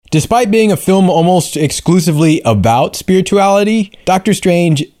Despite being a film almost exclusively about spirituality, Doctor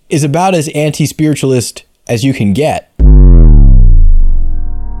Strange is about as anti-spiritualist as you can get.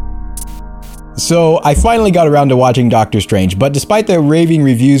 So I finally got around to watching Doctor Strange, but despite the raving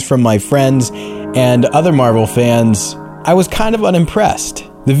reviews from my friends and other Marvel fans, I was kind of unimpressed.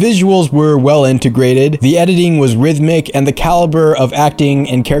 The visuals were well integrated, the editing was rhythmic, and the caliber of acting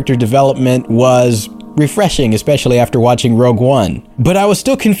and character development was refreshing, especially after watching Rogue One. But I was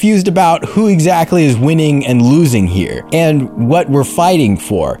still confused about who exactly is winning and losing here, and what we're fighting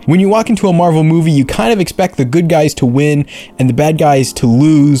for. When you walk into a Marvel movie, you kind of expect the good guys to win and the bad guys to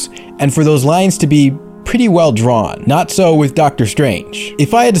lose, and for those lines to be pretty well drawn. Not so with Doctor Strange.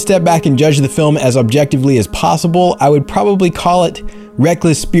 If I had to step back and judge the film as objectively as possible, I would probably call it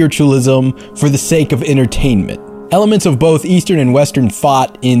reckless spiritualism for the sake of entertainment. Elements of both Eastern and Western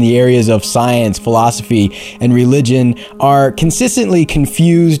thought in the areas of science, philosophy, and religion are consistently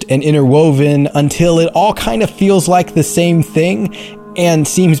confused and interwoven until it all kind of feels like the same thing and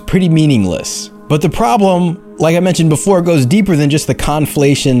seems pretty meaningless. But the problem, like I mentioned before, goes deeper than just the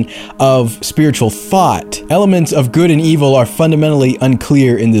conflation of spiritual thought. Elements of good and evil are fundamentally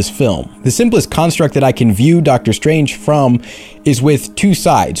unclear in this film. The simplest construct that I can view Doctor Strange from is with two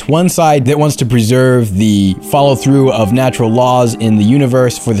sides. One side that wants to preserve the follow-through of natural laws in the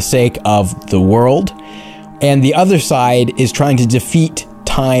universe for the sake of the world, and the other side is trying to defeat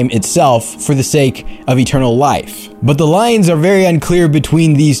time itself for the sake of eternal life. But the lines are very unclear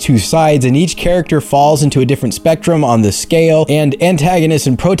between these two sides, and each character falls into a different spectrum on the scale, and antagonists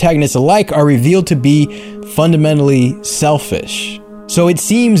and protagonists alike are revealed to be fundamentally selfish. So it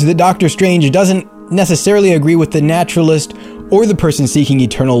seems that Doctor Strange doesn't necessarily agree with the naturalist or the person seeking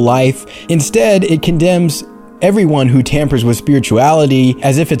eternal life. Instead, it condemns everyone who tampers with spirituality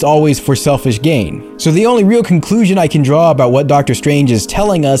as if it's always for selfish gain. So the only real conclusion I can draw about what Doctor Strange is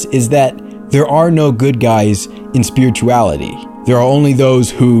telling us is that there are no good guys in spirituality. There are only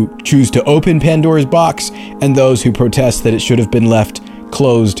those who choose to open Pandora's box and those who protest that it should have been left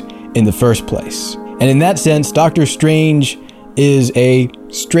closed in the first place. And in that sense, Doctor Strange is a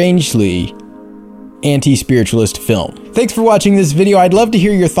strangely anti-spiritualist film. Thanks for watching this video. I'd love to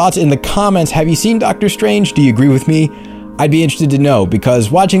hear your thoughts in the comments. Have you seen Doctor Strange? Do you agree with me? I'd be interested to know, because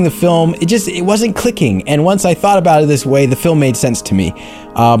watching the film, it wasn't clicking. And once I thought about it this way, the film made sense to me.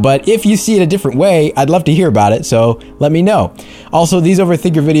 But if you see it a different way, I'd love to hear about it, so let me know. Also, these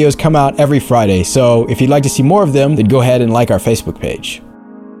Overthinker videos come out every Friday, so if you'd like to see more of them, then go ahead and like our Facebook page.